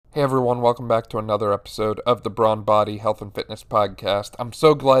Hey everyone, welcome back to another episode of the Brawn Body Health and Fitness Podcast. I'm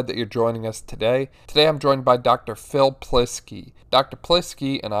so glad that you're joining us today. Today I'm joined by Dr. Phil Plisky. Dr.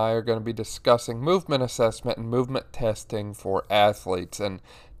 Plisky and I are going to be discussing movement assessment and movement testing for athletes. And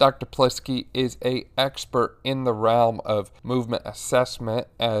Dr. Plisky is an expert in the realm of movement assessment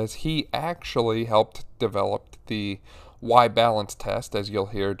as he actually helped develop the Y balance test, as you'll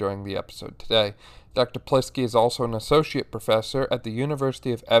hear during the episode today. Dr. Plisky is also an associate professor at the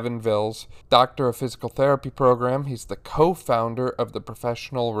University of Evansville's Doctor of Physical Therapy program. He's the co-founder of the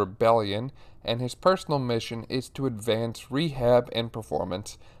Professional Rebellion, and his personal mission is to advance rehab and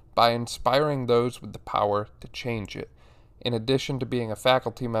performance by inspiring those with the power to change it. In addition to being a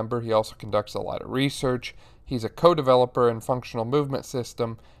faculty member, he also conducts a lot of research. He's a co-developer in functional movement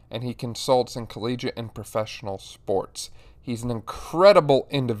system, and he consults in collegiate and professional sports. He's an incredible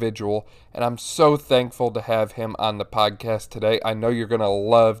individual, and I'm so thankful to have him on the podcast today. I know you're going to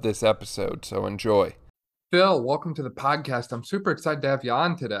love this episode, so enjoy. Phil, welcome to the podcast. I'm super excited to have you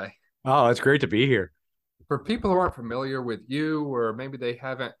on today. Oh, it's great to be here. For people who aren't familiar with you, or maybe they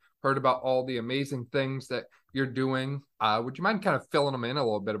haven't heard about all the amazing things that you're doing, would you mind kind of filling them in a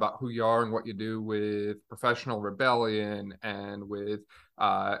little bit about who you are and what you do with Professional Rebellion and with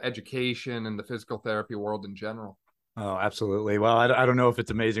education and the physical therapy world in general? Oh, absolutely. Well, I don't know if it's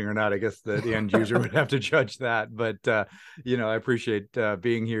amazing or not. I guess the end user would have to judge that. But, I appreciate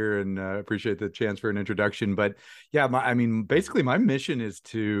being here and appreciate the chance for an introduction. But yeah, basically my mission is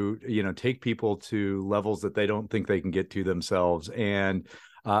to, take people to levels that they don't think they can get to themselves. And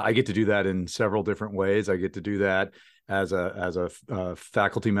I get to do that in several different ways. I get to do that as a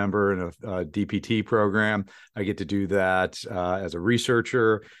faculty member in a DPT program. I get to do that as a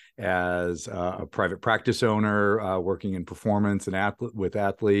researcher, as a private practice owner, working in performance and with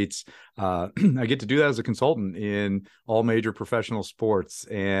athletes. I get to do that as a consultant in all major professional sports,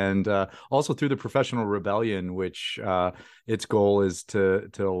 and also through the Professional Rebellion, which its goal is to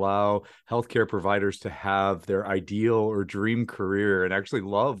allow healthcare providers to have their ideal or dream career and actually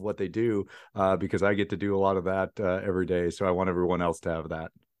love what they do, because I get to do a lot of that every day. So I want everyone else to have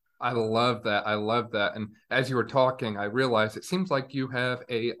that. I love that. I love that. And as you were talking, I realized it seems like you have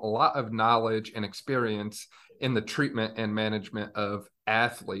a lot of knowledge and experience in the treatment and management of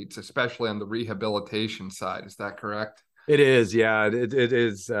athletes, especially on the rehabilitation side. Is that correct? It is, yeah. It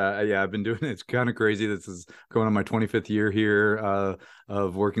is, yeah. I've been doing it. It's kind of crazy. This is going on my 25th year here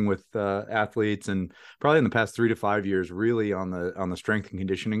of working with athletes, and probably in the past 3 to 5 years, really on the strength and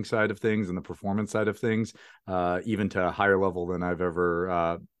conditioning side of things and the performance side of things, even to a higher level than I've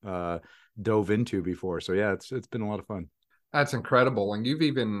ever dove into before. So yeah, it's been a lot of fun. That's incredible. And you've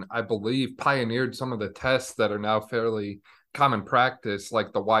even, I believe, pioneered some of the tests that are now fairly common practice,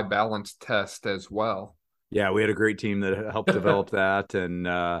 like the Y balance test as well. Yeah, we had a great team that helped develop that, and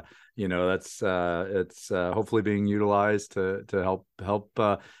that's it's hopefully being utilized to help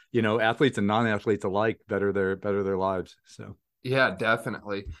athletes and non-athletes alike better their lives. So Yeah,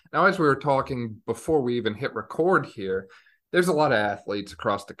 definitely. Now, as we were talking before we even hit record here, there's a lot of athletes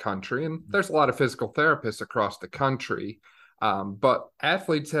across the country, and there's a lot of physical therapists across the country. But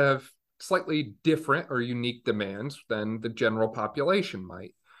athletes have slightly different or unique demands than the general population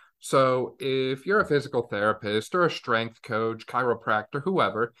might. So, if you're a physical therapist or a strength coach, chiropractor,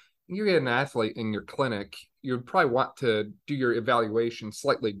 whoever, and you get an athlete in your clinic, you'd probably want to do your evaluation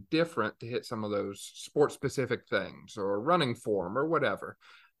slightly different to hit some of those sport specific things or running form or whatever.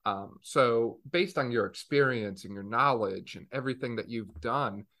 So, based on your experience and your knowledge and everything that you've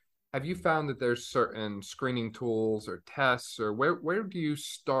done, have you found that there's certain screening tools or tests, or where do you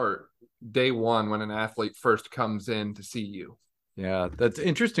start day one when an athlete first comes in to see you? yeah, that's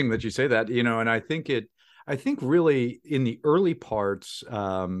interesting that you say that. And I think really in the early parts,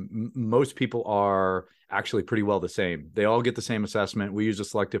 most people are actually pretty well the same. They all get the same assessment. We use a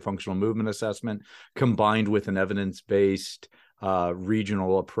selective functional movement assessment combined with an evidence-based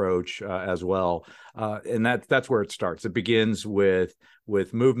regional approach as well, and that's where it starts. It begins with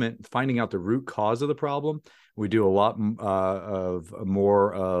movement, finding out the root cause of the problem. We do a lot of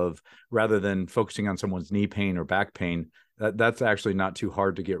more of, rather than focusing on someone's knee pain or back pain. That's actually not too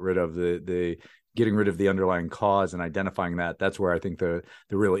hard to get rid of. The getting rid of the underlying cause and identifying that's where I think the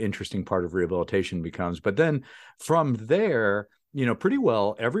really interesting part of rehabilitation becomes. But then from there, pretty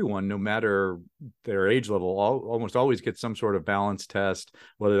well everyone, no matter their age level, almost always gets some sort of balance test,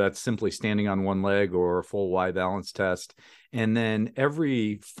 whether that's simply standing on one leg or a full Y balance test. And then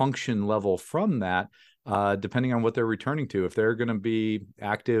every function level from that depending on what they're returning to. If they're going to be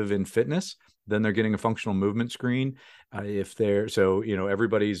active in fitness, then they're getting a functional movement screen. If they're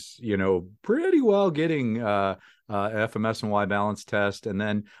everybody's pretty well getting FMS and Y balance test, and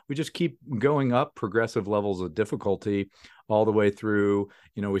then we just keep going up progressive levels of difficulty all the way through.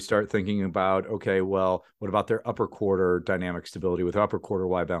 We start thinking about, okay, well, what about their upper quarter dynamic stability with upper quarter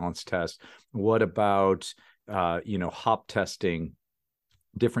Y balance test? What about hop testing,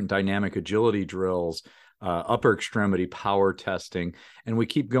 different dynamic agility drills, upper extremity power testing, and we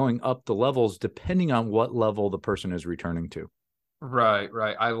keep going up the levels depending on what level the person is returning to. Right,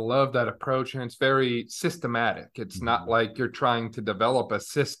 right. I love that approach, and it's very systematic. It's not like you're trying to develop a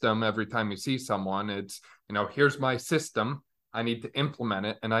system every time you see someone. It's, here's my system. I need to implement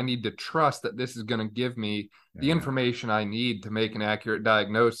it, and I need to trust that this is going to give me the information I need to make an accurate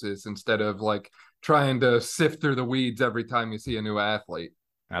diagnosis instead of like trying to sift through the weeds every time you see a new athlete.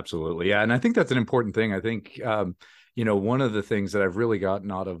 Absolutely. Yeah. And I think that's an important thing. I think, one of the things that I've really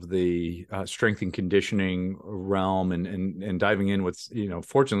gotten out of the strength and conditioning realm and diving in with,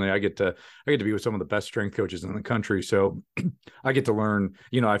 fortunately I get to be with some of the best strength coaches in the country. So I get to learn,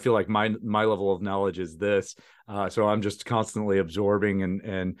 I feel like my level of knowledge is this. So I'm just constantly absorbing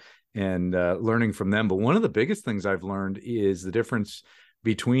and learning from them. But one of the biggest things I've learned is the difference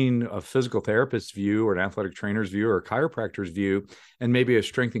between a physical therapist's view or an athletic trainer's view or a chiropractor's view and maybe a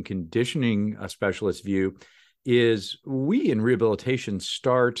strength and conditioning specialist view is we in rehabilitation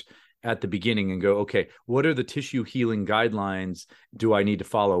start at the beginning and go, okay, what are the tissue healing guidelines do I need to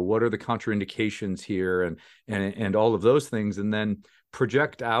follow? What are the contraindications here? And all of those things. And then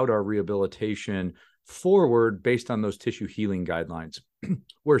project out our rehabilitation forward based on those tissue healing guidelines.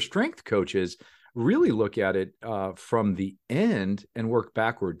 Where strength coaches really look at it from the end and work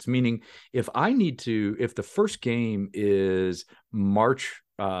backwards. Meaning if the first game is March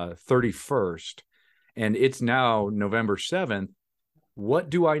 31st and it's now November 7th, what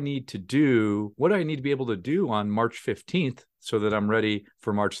do I need to do? What do I need to be able to do on March 15th so that I'm ready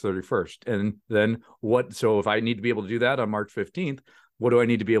for March 31st? And then so if I need to be able to do that on March 15th, what do I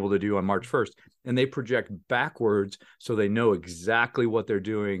need to be able to do on March 1st? And they project backwards so they know exactly what they're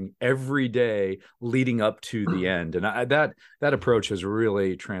doing every day leading up to the end. And that approach has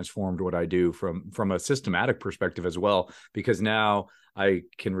really transformed what I do from a systematic perspective as well, because now I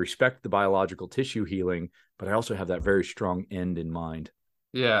can respect the biological tissue healing, but I also have that very strong end in mind.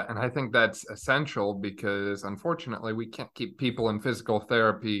 Yeah, and I think that's essential because unfortunately we can't keep people in physical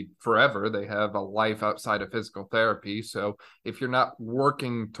therapy forever. They have a life outside of physical therapy. So if you're not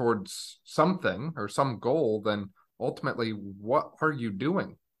working towards something or some goal, then ultimately what are you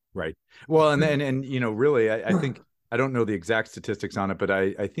doing? Right. Well, and really, I think I don't know the exact statistics on it, but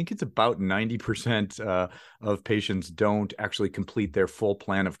I think it's about 90% of patients don't actually complete their full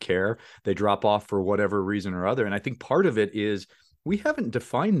plan of care. They drop off for whatever reason or other. And I think part of it is we haven't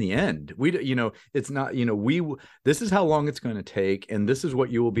defined the end. It's not, this is how long it's going to take, and this is what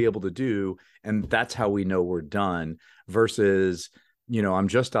you will be able to do. And that's how we know we're done versus, I'm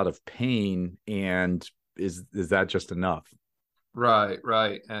just out of pain. And is that just enough? Right,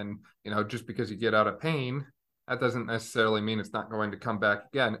 right. And, just because you get out of pain, that doesn't necessarily mean it's not going to come back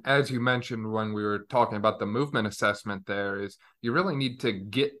again. As you mentioned when we were talking about the movement assessment, there is you really need to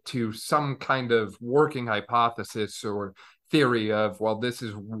get to some kind of working hypothesis or theory of, well, this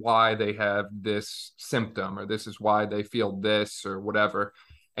is why they have this symptom, or this is why they feel this, or whatever.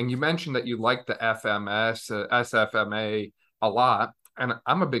 And you mentioned that you like the FMS, SFMA a lot. And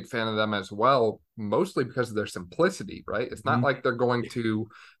I'm a big fan of them as well, mostly because of their simplicity, right? It's not like they're going to,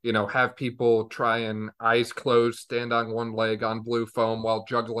 have people try and eyes closed, stand on one leg on blue foam while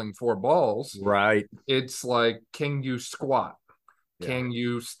juggling 4 balls. Right. It's like, can you squat? Yeah. Can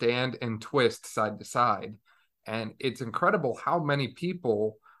you stand and twist side to side? And it's incredible how many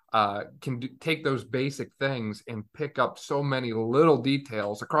people can take those basic things and pick up so many little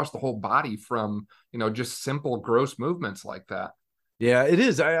details across the whole body from, just simple gross movements like that. Yeah, it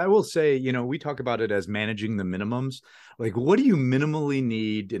is. I will say, we talk about it as managing the minimums. Like, what do you minimally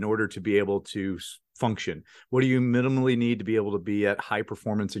need in order to be able to function? What do you minimally need to be able to be at high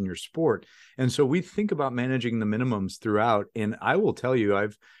performance in your sport? And so we think about managing the minimums throughout. And I will tell you,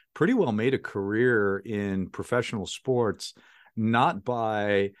 I've pretty well made a career in professional sports, not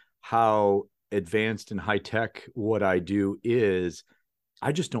by how advanced and high tech what I do is,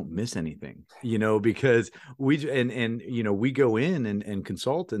 I just don't miss anything, because we go in and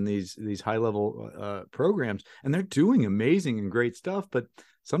consult in these high level programs, and they're doing amazing and great stuff. But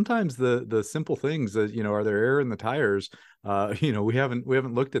sometimes the simple things that, are there air in the tires? We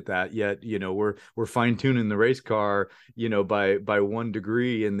haven't looked at that yet. We're fine tuning the race car, by 1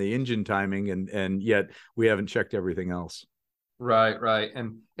 degree in the engine timing, and yet we haven't checked everything else. Right, right.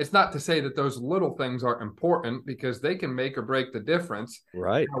 And it's not to say that those little things are important, because they can make or break the difference.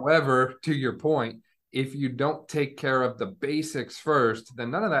 Right. However, to your point, if you don't take care of the basics first, then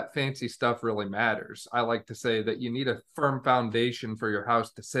none of that fancy stuff really matters. I like to say that you need a firm foundation for your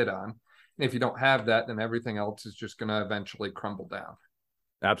house to sit on. And if you don't have that, then everything else is just going to eventually crumble down.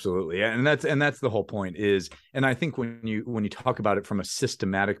 Absolutely. And that's the whole point is, and I think when you talk about it from a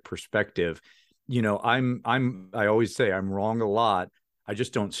systematic perspective, I always say I'm wrong a lot. I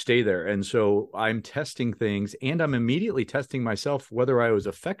just don't stay there. And so I'm testing things, and I'm immediately testing myself whether I was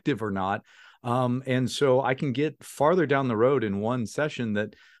effective or not. And so I can get farther down the road in one session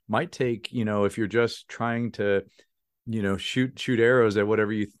that might take, if you're just trying to, shoot arrows at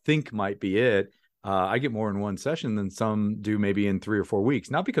whatever you think might be it. I get more in one session than some do maybe in 3 or 4 weeks,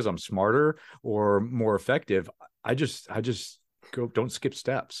 not because I'm smarter or more effective. I just don't skip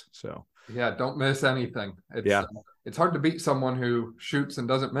steps. So yeah, don't miss anything. It's hard to beat someone who shoots and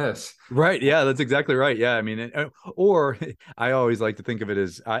doesn't miss. Right. Yeah, that's exactly right. Yeah. I mean, or I always like to think of it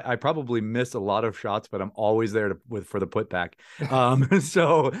as I probably miss a lot of shots, but I'm always there for the putback.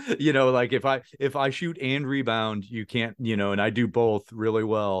 So, like if I shoot and rebound, you can't, and I do both really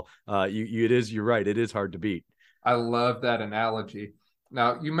well. You're right. It is hard to beat. I love that analogy.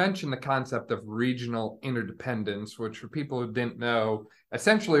 Now, you mentioned the concept of regional interdependence, which for people who didn't know,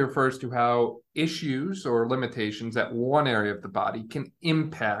 essentially refers to how issues or limitations at one area of the body can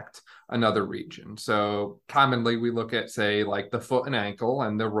impact another region. So commonly we look at, say, like the foot and ankle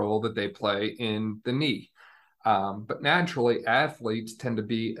and the role that they play in the knee. But naturally, athletes tend to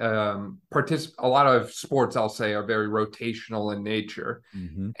be a lot of sports, I'll say, are very rotational in nature.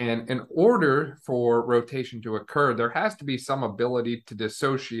 Mm-hmm. And in order for rotation to occur, there has to be some ability to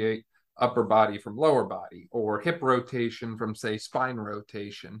dissociate upper body from lower body, or hip rotation from, say, spine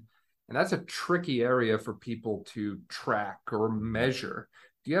rotation. And that's a tricky area for people to track or measure.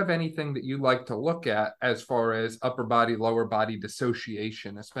 Do you have anything that you like to look at as far as upper body, lower body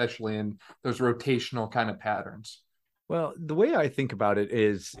dissociation, especially in those rotational kind of patterns? Well, the way I think about it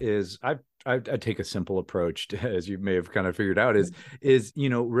is I take a simple approach to, as you may have kind of figured out, is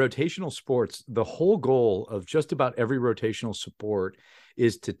rotational sports. The whole goal of just about every rotational sport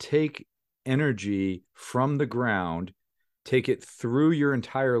is to take energy from the ground, take it through your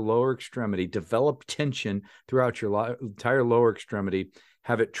entire lower extremity, develop tension throughout your entire lower extremity,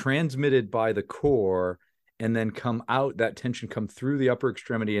 have it transmitted by the core, and then come out, that tension come through the upper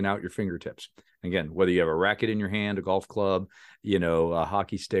extremity and out your fingertips. Again, whether you have a racket in your hand, a golf club, a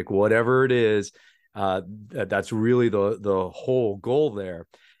hockey stick, whatever it is, that's really the whole goal there.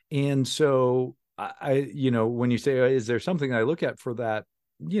 And so when you say, is there something I look at for that?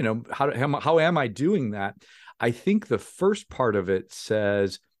 How am I doing that? I think the first part of it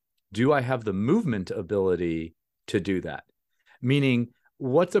says, do I have the movement ability to do that? Meaning,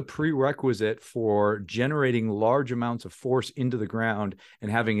 what's a prerequisite for generating large amounts of force into the ground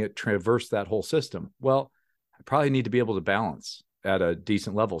and having it traverse that whole system? Well, I probably need to be able to balance at a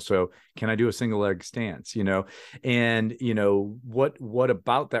decent level. So can I do a single leg stance, and, what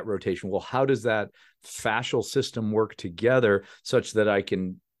about that rotation? Well, how does that fascial system work together such that I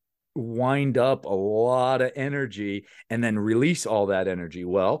can wind up a lot of energy and then release all that energy?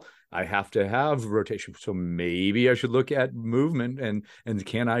 Well, I have to have rotation. So maybe I should look at movement and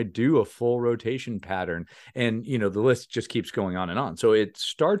can I do a full rotation pattern? And, the list just keeps going on and on. So it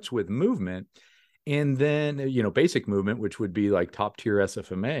starts with movement, and then, basic movement, which would be like top tier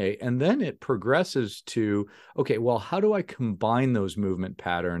SFMA. And then it progresses to, okay, well, how do I combine those movement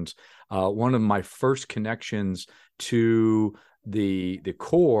patterns? One of my first connections to the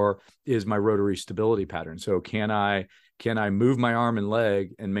core is my rotary stability pattern. So can I move my arm and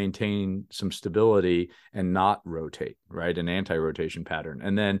leg and maintain some stability and not rotate, right? An anti-rotation pattern.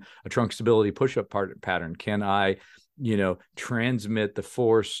 And then a trunk stability push-up pattern. Can I, transmit the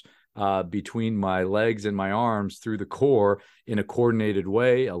force between my legs and my arms through the core in a coordinated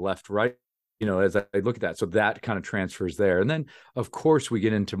way, a left, right, as I look at that. So that kind of transfers there. And then, of course, we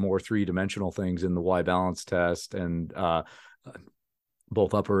get into more three-dimensional things in the Y balance test and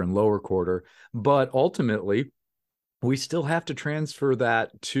both upper and lower quarter. But ultimately, we still have to transfer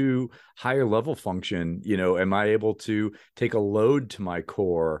that to higher level function. Am I able to take a load to my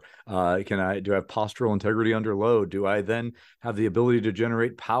core? Do I have postural integrity under load? Do I then have the ability to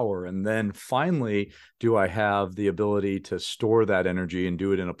generate power? And then finally, do I have the ability to store that energy and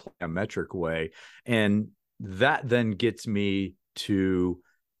do it in a plyometric way? And that then gets me to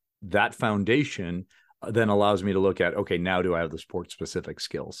that foundation, then allows me to look at, okay, now do I have the sport specific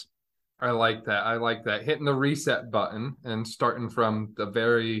skills? I like that. I like that. Hitting the reset button and starting from the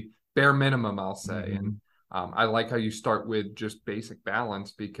very bare minimum, I'll say. Mm-hmm. And I like how you start with just basic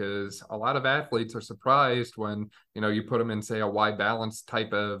balance, because a lot of athletes are surprised when, you put them in, say, a Y balance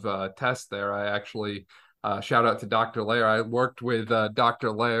type of test there. I actually shout out to Dr. Lair. I worked with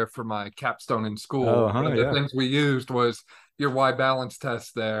Dr. Lair for my capstone in school. One of the Yeah. things we used was your Y balance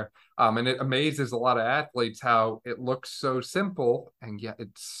test there. And it amazes a lot of athletes how it looks so simple and yet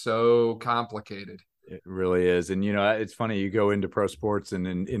it's so complicated. It really is. And, it's funny, you go into pro sports and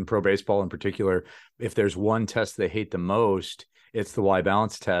in pro baseball in particular, if there's one test they hate the most, it's the Y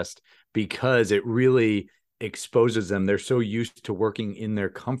balance test, because it really exposes them. They're so used to working in their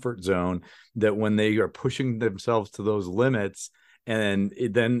comfort zone that when they are pushing themselves to those limits, and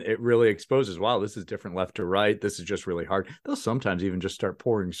then it really exposes, wow, this is different left to right, this is just really hard. They'll sometimes even just start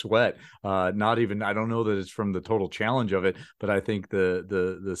pouring sweat. Not even, I don't know that it's from the total challenge of it, but I think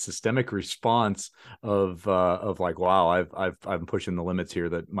the systemic response of like, wow, I'm pushing the limits here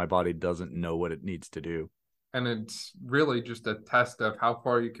that my body doesn't know what it needs to do. And it's really just a test of how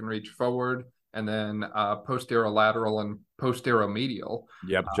far you can reach forward, and then posterolateral and posteromedial.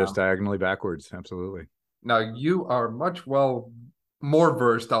 Yep, just diagonally backwards. Absolutely. Now, you are much more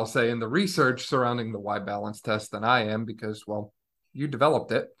versed, I'll say, in the research surrounding the Y balance test than I am, because, well, you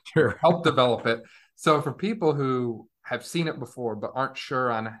developed it, Sure. helped develop it. So for people who have seen it before but aren't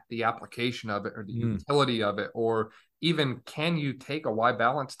sure on the application of it or the utility of it, or even can you take a Y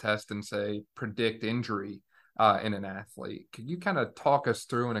balance test and, say, predict injury in an athlete, could you kind of talk us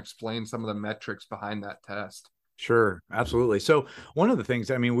through and explain some of the metrics behind that test? Sure, absolutely. So one of the things,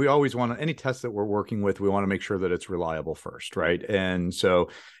 I mean, we always want to, any test that we're working with, we want to make sure that it's reliable first, right? And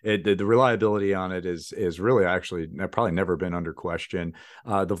so the reliability on it is really actually probably never been under question.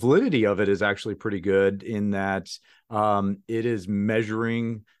 The validity of it is actually pretty good in that it is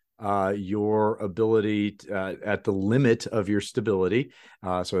measuring your ability at the limit of your stability.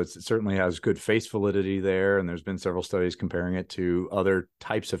 So it certainly has good face validity there. And there's been several studies comparing it to other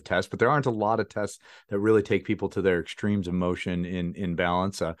types of tests, but there aren't a lot of tests that really take people to their extremes of motion in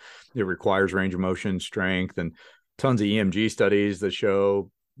balance. It requires range of motion, strength, and tons of EMG studies that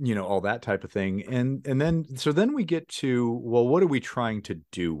show, all that type of thing. And then we get to, well, what are we trying to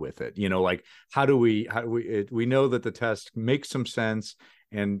do with it? Like, how do we know that the test makes some sense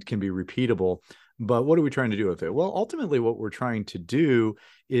and can be repeatable, but what are we trying to do with it? Well, ultimately what we're trying to do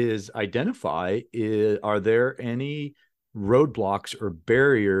is identify, are there any roadblocks or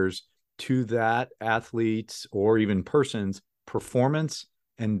barriers to that athlete's or even person's performance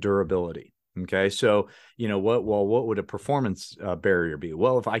and durability? Okay. So, what would a performance barrier be?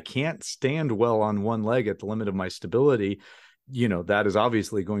 Well, if I can't stand well on one leg at the limit of my stability, that is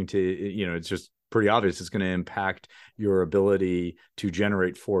obviously going to, it's just pretty obvious it's going to impact your ability to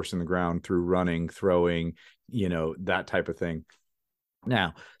generate force in the ground through running, throwing, that type of thing.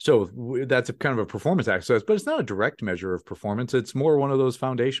 Now, so that's a kind of a performance access, but it's not a direct measure of performance. It's more one of those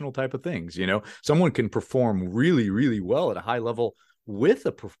foundational type of things. Someone can perform really, really well at a high level with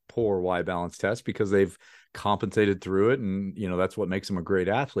a poor Y balance test because they've compensated through it. And, that's what makes them a great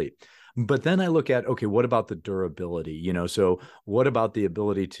athlete. But then I look at, okay, what about the durability? So what about the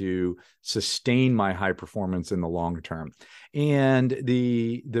ability to sustain my high performance in the long term? And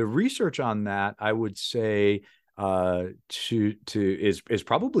the research on that, I would say, is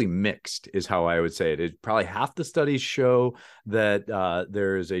probably mixed, is how I would say it. Probably half the studies show that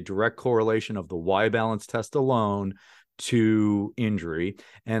there is a direct correlation of the Y balance test alone to injury,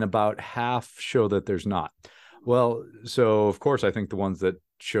 and about half show that there's not. Well, so of course, I think the ones that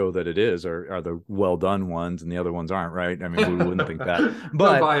show that it is are the well done ones, and the other ones aren't, right? I mean, we wouldn't think that,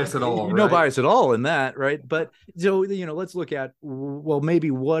 but no bias at all, no right? bias at all in that, right? But so, let's look at, well, maybe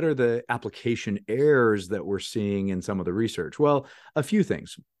what are the application errors that we're seeing in some of the research? Well, a few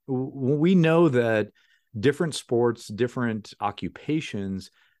things. We know that different sports, different occupations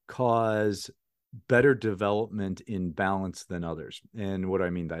cause better development in balance than others. And what do I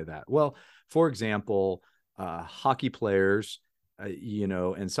mean by that? Well, for example, hockey players,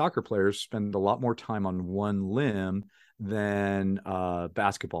 and soccer players spend a lot more time on one limb than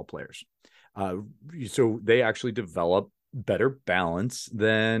basketball players. So they actually develop better balance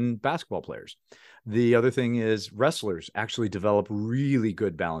than basketball players. The other thing is wrestlers actually develop really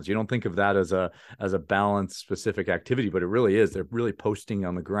good balance. You don't think of that as a balance specific activity, but it really is. They're really posting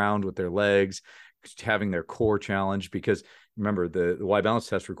on the ground with their legs, having their core challenged, because remember, the Y balance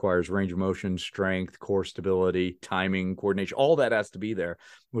test requires range of motion, strength, core stability, timing, coordination. All that has to be there,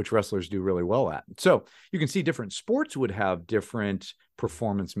 which wrestlers do really well at. So you can see different sports would have different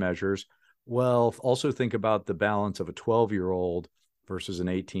performance measures. Well, also think about the balance of a 12-year-old versus an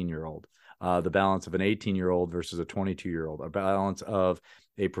 18-year-old, the balance of an 18-year-old versus a 22-year-old, a balance of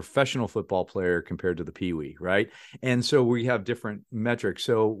a professional football player compared to the Pee-wee, right? And so we have different metrics.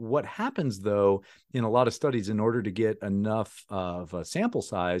 So what happens, though, in a lot of studies, in order to get enough of a sample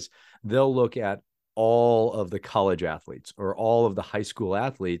size, they'll look at all of the college athletes or all of the high school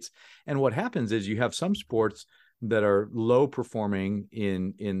athletes. And what happens is you have some sports that are low performing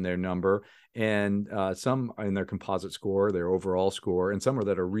in their number, and some in their composite score, their overall score, and some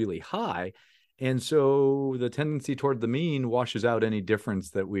that are really high. And so the tendency toward the mean washes out any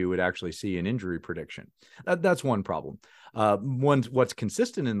difference that we would actually see in injury prediction. That's one problem. What's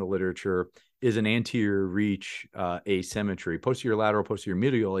consistent in the literature is an anterior reach asymmetry. Posterior lateral, posterior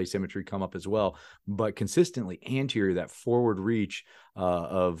medial asymmetry come up as well, but consistently anterior, that forward reach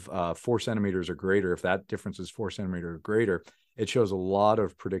of 4 centimeters or greater, if that difference is 4 centimeters or greater, it shows a lot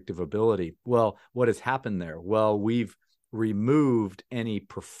of predictive ability. Well, what has happened there? Well, we've removed any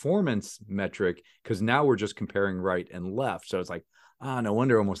performance metric because now we're just comparing right and left. So it's like, no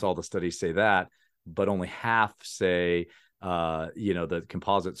wonder almost all the studies say that, but only half say, the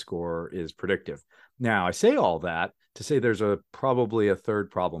composite score is predictive. Now, I say all that to say there's probably a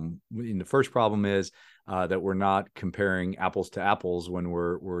third problem. The first problem is that we're not comparing apples to apples when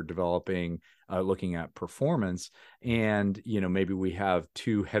we're developing, looking at performance, and maybe we have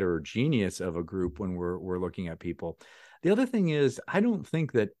too heterogeneous of a group when we're looking at people. The other thing is, I don't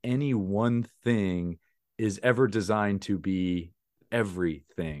think that any one thing is ever designed to be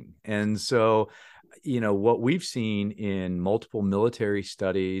everything. And so, what we've seen in multiple military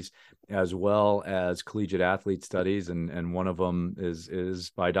studies, as well as collegiate athlete studies, and one of them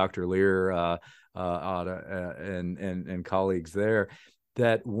is by Dr. Lear and colleagues there,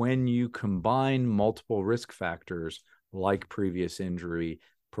 that when you combine multiple risk factors like previous injury,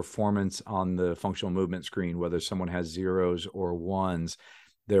 performance on the functional movement screen, whether someone has zeros or ones,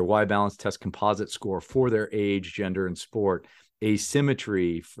 their Y balance test composite score for their age, gender, and sport,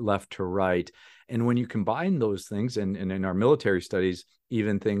 asymmetry left to right. And when you combine those things, and in our military studies,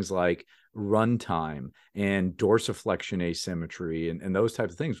 even things like run time and dorsiflexion asymmetry and those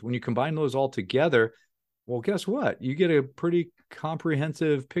types of things, when you combine those all together, well, guess what? You get a pretty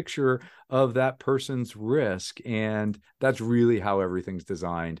comprehensive picture of that person's risk. And that's really how everything's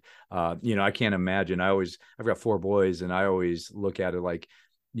designed. I can't imagine. I've got 4 boys, and I always look at it like,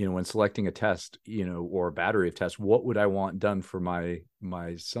 when selecting a test, or a battery of tests, what would I want done for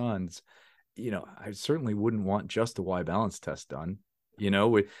my sons? I certainly wouldn't want just the Y balance test done.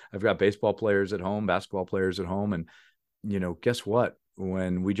 I've got baseball players at home, basketball players at home. And, guess what?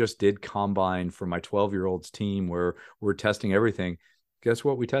 When we just did combine for my 12-year-old's team, where we're testing everything, guess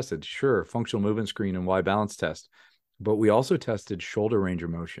what we tested? Sure, functional movement screen and Y balance test. But we also tested shoulder range of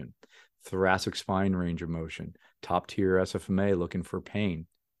motion, thoracic spine range of motion, top tier SFMA looking for pain,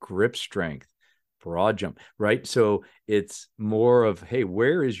 grip strength, broad jump, right? So it's more of, hey,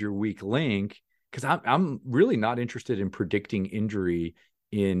 where is your weak link? Because I'm really not interested in predicting injury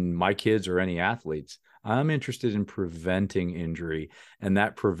in my kids or any athletes. I'm interested in preventing injury. And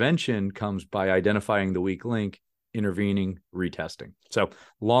that prevention comes by identifying the weak link, intervening, retesting. So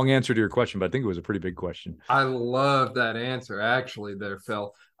long answer to your question, but I think it was a pretty big question. I love that answer, actually, there,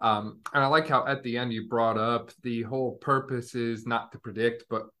 Phil. And I like how at the end you brought up the whole purpose is not to predict,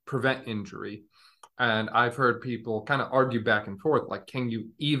 but prevent injury. And I've heard people kind of argue back and forth, like, can you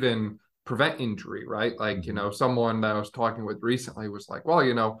even prevent injury, right? Like, someone that I was talking with recently was like, well,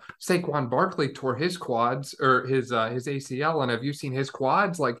 Saquon Barkley tore his quads or his ACL. And have you seen his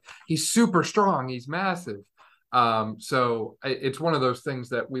quads? Like, he's super strong. He's massive. So it's one of those things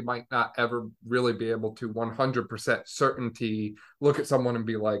that we might not ever really be able to 100% certainty look at someone and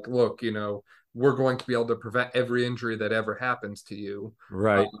be like, look, we're going to be able to prevent every injury that ever happens to you.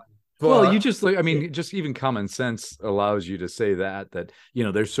 Right. Well, you just just even common sense allows you to say that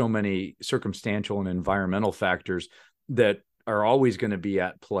there's so many circumstantial and environmental factors that are always going to be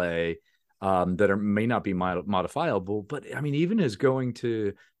at play, that may not be modifiable. But I mean, even as going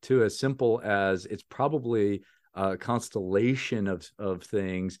to as simple as it's probably a constellation of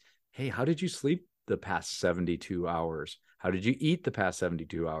things. Hey, how did you sleep the past 72 hours? How did you eat the past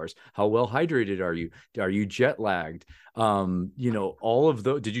 72 hours? How well hydrated are you? Are you jet lagged? All of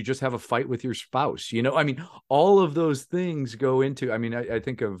those, did you just have a fight with your spouse? I mean, all of those things go into, I mean, I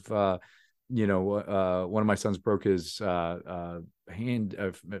think of, one of my sons broke his hand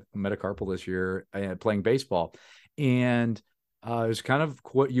of metacarpal this year playing baseball. And it was kind of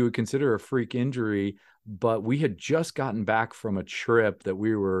what you would consider a freak injury, but we had just gotten back from a trip that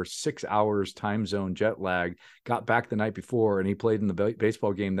we were 6 hours time zone jet lag, got back the night before, and he played in the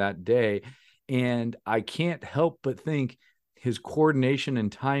baseball game that day. And I can't help but think his coordination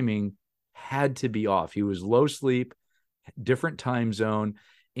and timing had to be off. He was low sleep, different time zone.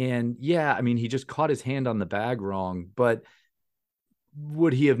 And yeah, I mean, he just caught his hand on the bag wrong, but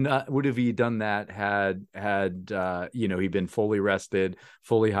would he done that had he'd been fully rested,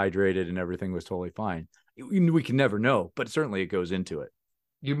 fully hydrated, and everything was totally fine? We can never know, but certainly it goes into it.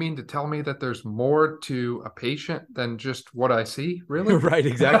 You mean to tell me that there's more to a patient than just what I see, really? Right,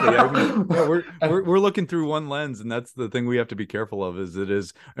 exactly. I mean, yeah, we're looking through one lens, and that's the thing we have to be careful of,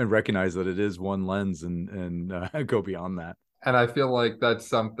 and recognize that it is one lens, and go beyond that. And I feel like that's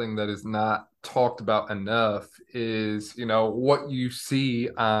something that is not talked about enough is, what you see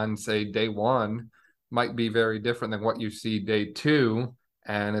on, say, day one might be very different than what you see day two.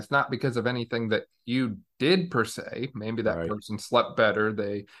 And it's not because of anything that you did per se. Maybe that person slept better.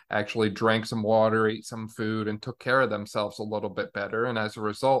 They actually drank some water, ate some food, and took care of themselves a little bit better. And as a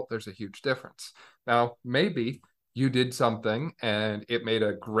result, there's a huge difference. Now, maybe you did something and it made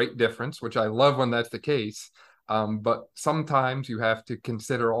a great difference, which I love when that's the case. But sometimes you have to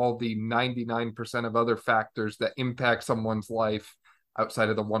consider all the 99% of other factors that impact someone's life outside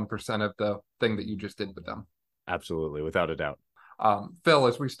of the 1% of the thing that you just did with them. Absolutely, without a doubt. Phil,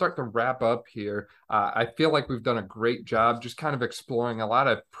 as we start to wrap up here, I feel like we've done a great job just kind of exploring a lot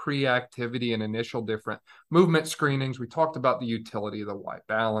of pre-activity and initial different movement screenings. We talked about the utility of the Y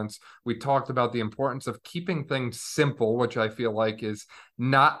balance. We talked about the importance of keeping things simple, which I feel like is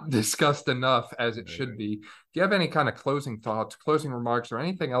not discussed enough as it should be. Do you have any kind of closing thoughts, closing remarks, or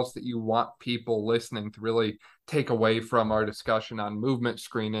anything else that you want people listening to really take away from our discussion on movement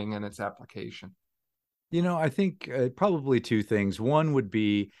screening and its application? I think probably two things. One would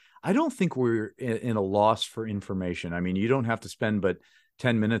be, I don't think we're in a loss for information. I mean, you don't have to spend but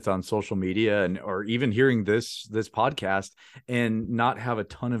 10 minutes on social media or even hearing this podcast and not have a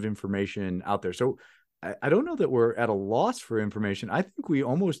ton of information out there. So I don't know that we're at a loss for information. I think we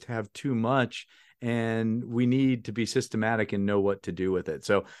almost have too much, and we need to be systematic and know what to do with it.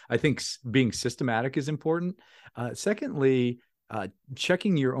 So I think being systematic is important. Secondly,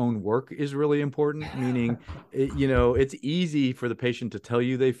 checking your own work is really important, meaning, it's easy for the patient to tell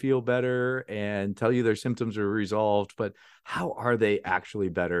you they feel better and tell you their symptoms are resolved, but how are they actually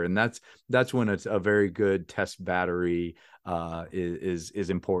better? And that's when it's a very good test battery is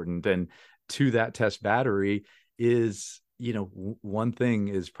important. And to that test battery is, one thing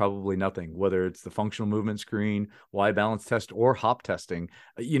is probably nothing, whether it's the functional movement screen, Y balance test, or hop testing,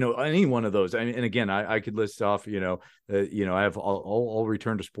 any one of those. I mean, and again, I could list off, I have all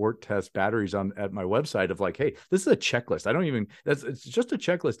return to sport test batteries at my website of like, hey, this is a checklist. It's just a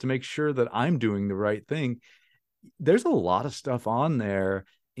checklist to make sure that I'm doing the right thing. There's a lot of stuff on there,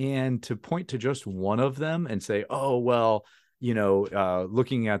 and to point to just one of them and say, oh, well,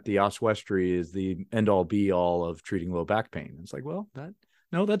 looking at the oswestry is the end all be all of treating low back pain. It's like, well,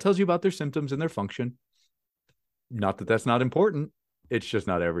 that tells you about their symptoms and their function. Not that that's not important. It's just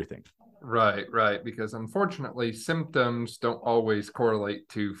not everything. Right. Because unfortunately, symptoms don't always correlate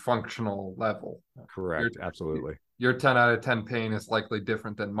to functional level. Correct. Absolutely. Your 10 out of 10 pain is likely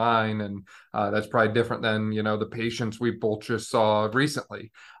different than mine. And that's probably different than, the patients we both just saw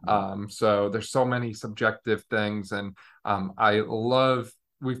recently. So there's so many subjective things. And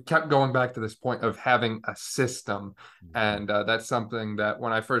we've kept going back to this point of having a system. And that's something that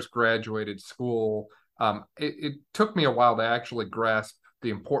when I first graduated school, it took me a while to actually grasp the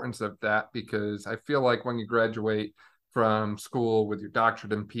importance of that, because I feel like when you graduate from school with your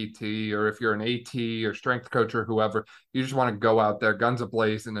doctorate in PT, or if you're an AT or strength coach or whoever, you just want to go out there guns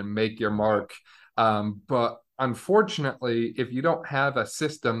a-blazing and make your mark. But unfortunately, if you don't have a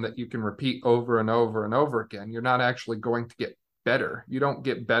system that you can repeat over and over and over again, you're not actually going to get better. You don't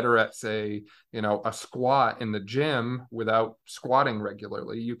get better at, say, a squat in the gym without squatting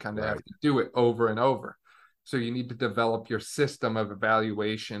regularly. You kind of have to do it over and over. So you need to develop your system of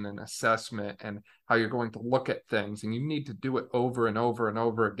evaluation and assessment and how you're going to look at things. And you need to do it over and over and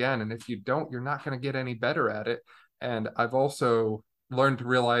over again. And if you don't, you're not going to get any better at it. And I've also learned to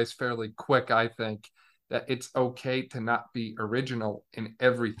realize fairly quick, I think, that it's okay to not be original in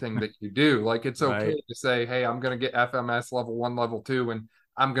everything that you do. Like it's okay Right. to say, hey, I'm going to get FMS level 1, level 2, and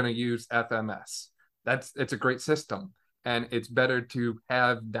I'm going to use FMS. It's a great system. And it's better to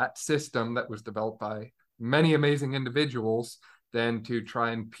have that system that was developed by many amazing individuals than to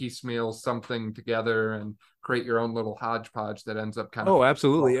try and piecemeal something together and create your own little hodgepodge that ends up kind of. Oh,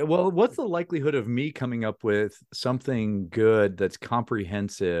 absolutely. Well, what's the likelihood of me coming up with something good that's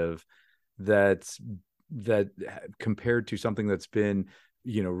comprehensive, that's that compared to something that's been,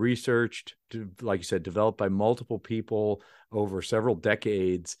 researched, like you said, developed by multiple people over several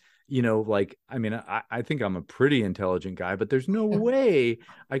decades? Like, I mean, I think I'm a pretty intelligent guy, but there's no way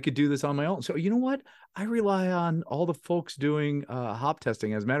I could do this on my own. So you know what? I rely on all the folks doing hop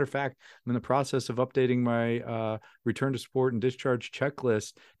testing. As a matter of fact, I'm in the process of updating my return to sport and discharge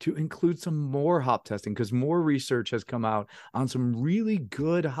checklist to include some more hop testing, because more research has come out on some really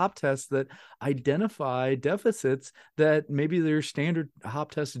good hop tests that identify deficits that maybe their standard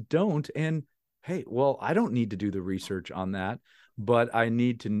hop tests don't. And hey, well, I don't need to do the research on that, but I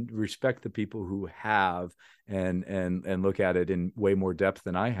need to respect the people who have and look at it in way more depth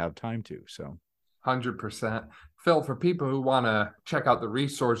than I have time to. So 100%. Phil, for people who want to check out the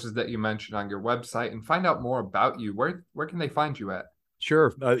resources that you mentioned on your website and find out more about you, where can they find you at?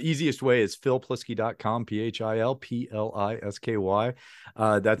 Sure. Easiest way is philplisky.com, PHILPLISKY.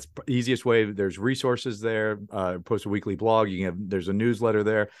 That's easiest way. There's resources there. Post a weekly blog. There's a newsletter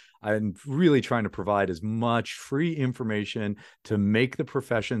there. I'm really trying to provide as much free information to make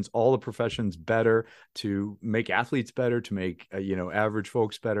all the professions better, to make athletes better, to make average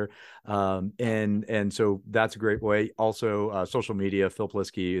folks better. And so that's a great way. Also, social media. Phil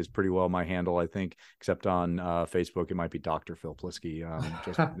Plisky is pretty well my handle, I think, except on Facebook it might be Dr. Phil Plisky.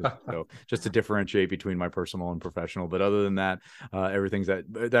 Just to differentiate between my personal and professional. But other than that, everything's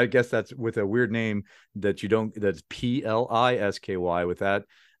that. I guess that's with a weird name that you don't. That's PLISKY. With that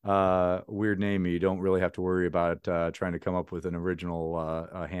weird name, you don't really have to worry about trying to come up with an original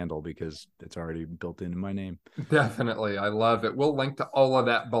handle, because it's already built into my name. Definitely. I love it. We'll link to all of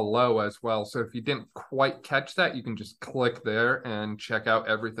that below as well. So if you didn't quite catch that, you can just click there and check out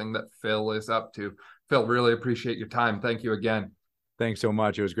everything that Phil is up to. Phil, really appreciate your time. Thank you again. Thanks so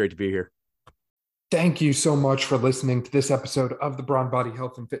much. It was great to be here. Thank you so much for listening to this episode of the Brawn Body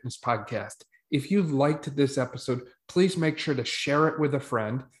Health and Fitness Podcast. If you liked this episode, please make sure to share it with a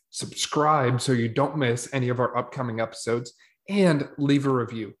friend, subscribe so you don't miss any of our upcoming episodes, and leave a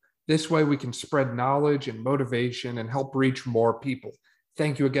review. This way we can spread knowledge and motivation and help reach more people.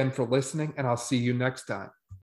 Thank you again for listening, and I'll see you next time.